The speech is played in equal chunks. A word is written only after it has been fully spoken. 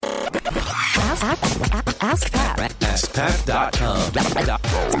Ask Pat. AskPat.com.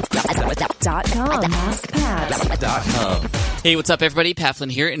 AskPat.com. Hey, what's up, everybody? Pat Flynn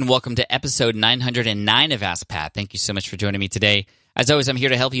here, and welcome to episode 909 of Ask Pat. Thank you so much for joining me today. As always, I'm here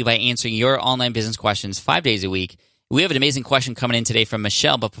to help you by answering your online business questions 5 days a week. We have an amazing question coming in today from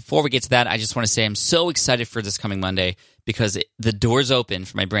Michelle, but before we get to that, I just want to say I'm so excited for this coming Monday because the door's open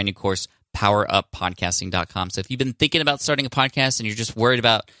for my brand new course, PowerUpPodcasting.com. So if you've been thinking about starting a podcast and you're just worried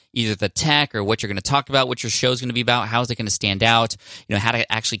about either the tech or what you're going to talk about, what your show is going to be about, how is it going to stand out, how to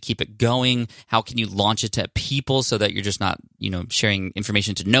actually keep it going, how can you launch it to people so that you're just not, sharing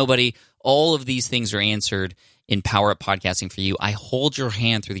information to nobody, all of these things are answered in Power Up Podcasting for you. I hold your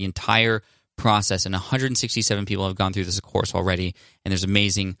hand through the entire process, and 167 people have gone through this course already, and there's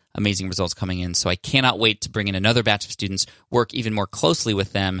amazing results coming in. So I cannot wait to bring in another batch of students, work even more closely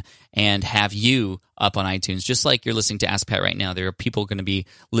with them, and have you up on iTunes. Just like you're listening to Ask Pat right now, there are people going to be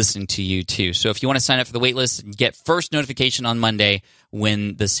listening to you too. So if you want to sign up for the waitlist and get first notification on Monday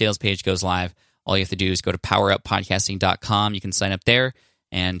when the sales page goes live, all you have to do is go to poweruppodcasting.com. You can sign up there,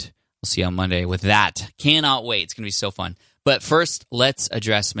 and we'll see you on Monday with that. Cannot wait. It's going to be so fun. But first, let's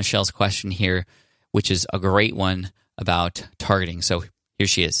address Michelle's question here, which is a great one about targeting. So here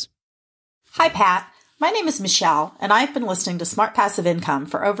she is. Hi, Pat. My name is Michelle, and I've been listening to Smart Passive Income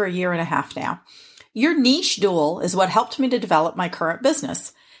for over a year and a half now. Your niche duel is what helped me to develop my current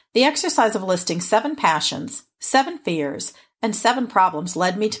business. The exercise of listing 7 passions, 7 fears, and 7 problems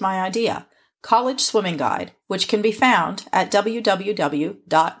led me to my idea, College Swimming Guide, which can be found at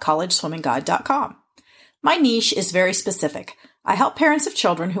www.collegeswimmingguide.com. My niche is very specific. I help parents of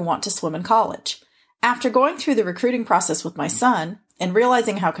children who want to swim in college. After going through the recruiting process with my son and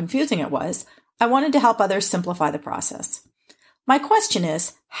realizing how confusing it was, I wanted to help others simplify the process. My question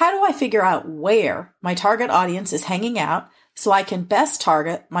is, how do I figure out where my target audience is hanging out so I can best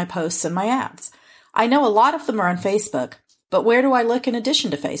target my posts and my ads? I know a lot of them are on Facebook, but where do I look in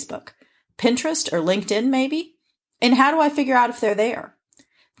addition to Facebook? Pinterest or LinkedIn, maybe? And how do I figure out if they're there?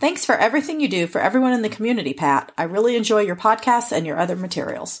 Thanks for everything you do for everyone in the community, Pat. I really enjoy your podcasts and your other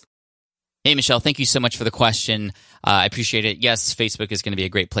materials. Hey, Michelle, thank you so much for the question. I appreciate it. Yes, Facebook is going to be a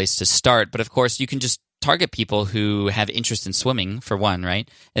great place to start, but of course, you can just target people who have interest in swimming, for one, right?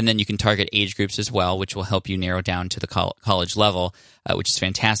 And then you can target age groups as well, which will help you narrow down to the college level, which is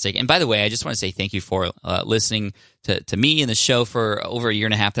fantastic. And by the way, I just want to say thank you for listening to me and the show for over a year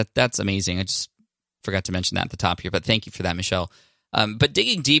and a half. That's amazing. I just forgot to mention that at the top here, but thank you for that, Michelle. But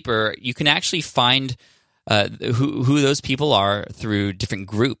digging deeper, you can actually find who those people are through different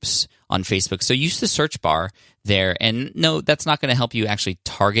groups on Facebook. So use the search bar there. And no, that's not going to help you actually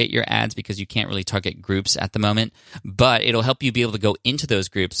target your ads because you can't really target groups at the moment. But it'll help you be able to go into those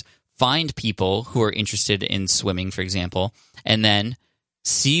groups, find people who are interested in swimming, for example, and then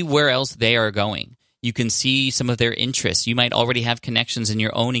see where else they are going. You can see some of their interests. You might already have connections in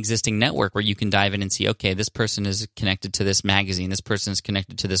your own existing network where you can dive in and see, okay, this person is connected to this magazine. This person is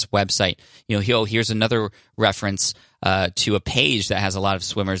connected to this website. Here's another reference to a page that has a lot of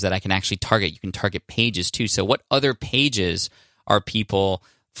swimmers that I can actually target. You can target pages too. So what other pages are people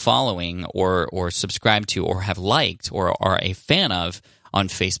following or subscribed to or have liked or are a fan of on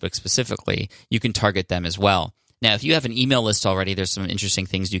Facebook specifically? You can target them as well. Now, if you have an email list already, there's some interesting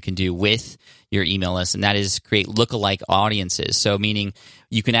things you can do with your email list, and that is create lookalike audiences. So meaning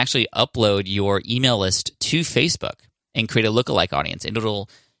you can actually upload your email list to Facebook and create a lookalike audience. And it'll,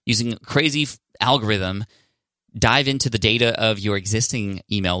 using a crazy algorithm, dive into the data of your existing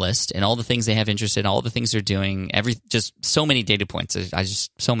email list and all the things they have interest in, all the things they're doing, just so many data points.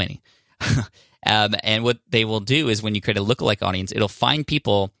 So many. And what they will do is when you create a lookalike audience, it'll find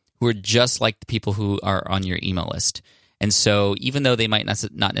people who are just like the people who are on your email list. And so even though they might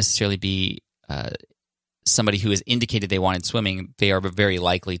not necessarily be somebody who has indicated they wanted swimming, they are very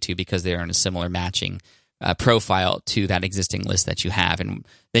likely to because they are in a similar matching profile to that existing list that you have. And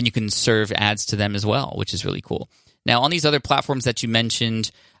then you can serve ads to them as well, which is really cool. Now, on these other platforms that you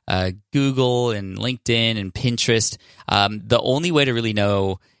mentioned, Google and LinkedIn and Pinterest, the only way to really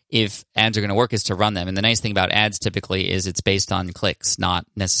know if ads are going to work is to run them. And the nice thing about ads typically is it's based on clicks, not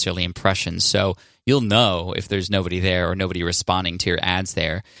necessarily impressions. So you'll know if there's nobody there or nobody responding to your ads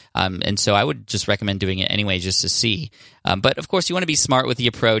there. And so I would just recommend doing it anyway just to see. But of course, you want to be smart with the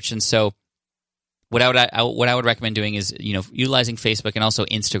approach. And so what I would recommend doing is, utilizing Facebook and also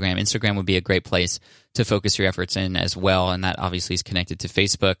Instagram. Instagram would be a great place to focus your efforts in as well. And that obviously is connected to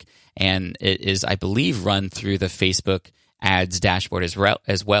Facebook. And it is, I believe, run through the Facebook ads dashboard as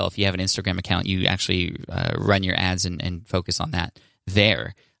well. If you have an Instagram account, you actually run your ads and focus on that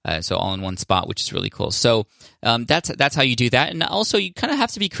there. So all in one spot, which is really cool. So that's how you do that. And also, you kind of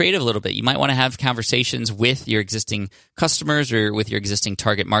have to be creative a little bit. You might want to have conversations with your existing customers or with your existing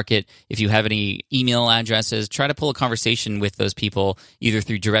target market. If you have any email addresses, try to pull a conversation with those people, either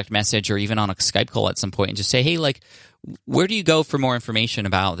through direct message or even on a Skype call at some point, and just say, hey, like, where do you go for more information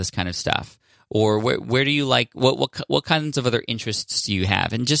about this kind of stuff? Or where do you like, what kinds of other interests do you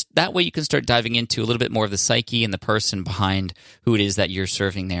have? And just that way you can start diving into a little bit more of the psyche and the person behind who it is that you're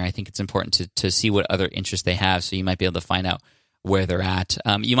serving there. I think it's important to see what other interests they have, so you might be able to find out where they're at.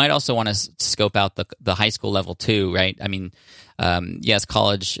 You might also want to scope out the high school level too, right? I mean, yes,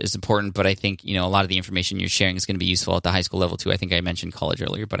 college is important, but I think, a lot of the information you're sharing is going to be useful at the high school level too. I think I mentioned college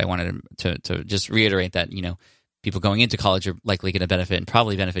earlier, but I wanted to just reiterate that, people going into college are likely going to benefit and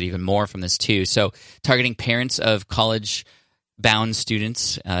probably benefit even more from this too. So targeting parents of college-bound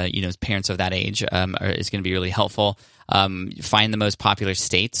students, parents of that age, is going to be really helpful. Find the most popular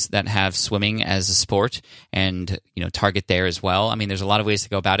states that have swimming as a sport and, target there as well. I mean, there's a lot of ways to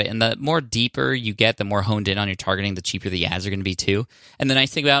go about it. And the more deeper you get, the more honed in on your targeting, the cheaper the ads are going to be too. And the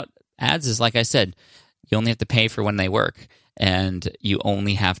nice thing about ads is, like I said, you only have to pay for when they work. And you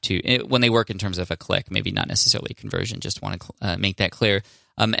only have to, when they work in terms of a click, maybe not necessarily a conversion, just want to make that clear.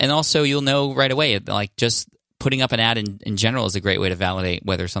 And also you'll know right away, like just putting up an ad in general is a great way to validate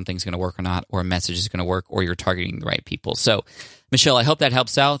whether something's going to work or not, or a message is going to work, or you're targeting the right people. So, Michelle, I hope that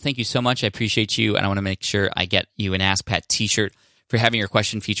helps out. Thank you so much. I appreciate you. And I want to make sure I get you an Ask Pat t-shirt for having your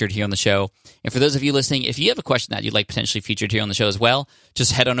question featured here on the show. And for those of you listening, if you have a question that you'd like potentially featured here on the show as well,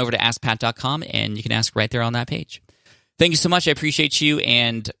 just head on over to askpat.com and you can ask right there on that page. Thank you so much. I appreciate you.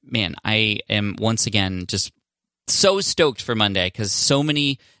 And man, I am once again just so stoked for Monday because so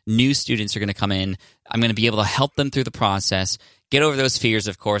many new students are going to come in. I'm going to be able to help them through the process, get over those fears,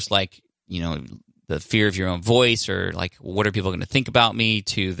 of course, like, the fear of your own voice or like, what are people going to think about me,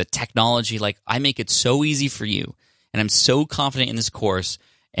 to the technology. Like, I make it so easy for you. And I'm so confident in this course.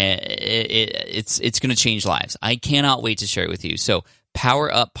 It's going to change lives. I cannot wait to share it with you. So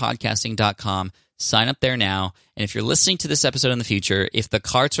poweruppodcasting.com. Sign up there now. And if you're listening to this episode in the future, if the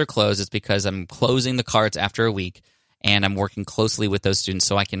carts are closed, it's because I'm closing the carts after a week and I'm working closely with those students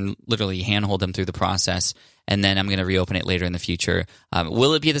so I can literally handhold them through the process. And then I'm going to reopen it later in the future.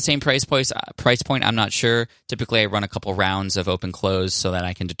 Will it be the same price point? I'm not sure. Typically, I run a couple rounds of open close so that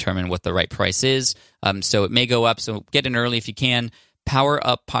I can determine what the right price is. So it may go up. So get in early if you can.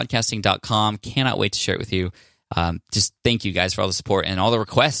 poweruppodcasting.com. Cannot wait to share it with you. Just thank you guys for all the support and all the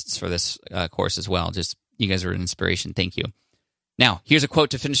requests for this course as well. Just you guys are an inspiration. Thank you. Now, here's a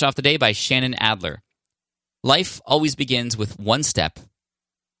quote to finish off the day by Shannon Adler. Life always begins with one step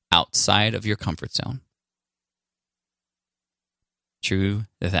outside of your comfort zone. True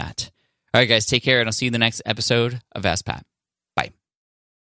that. All right, guys, take care, and I'll see you in the next episode of Ask Pat.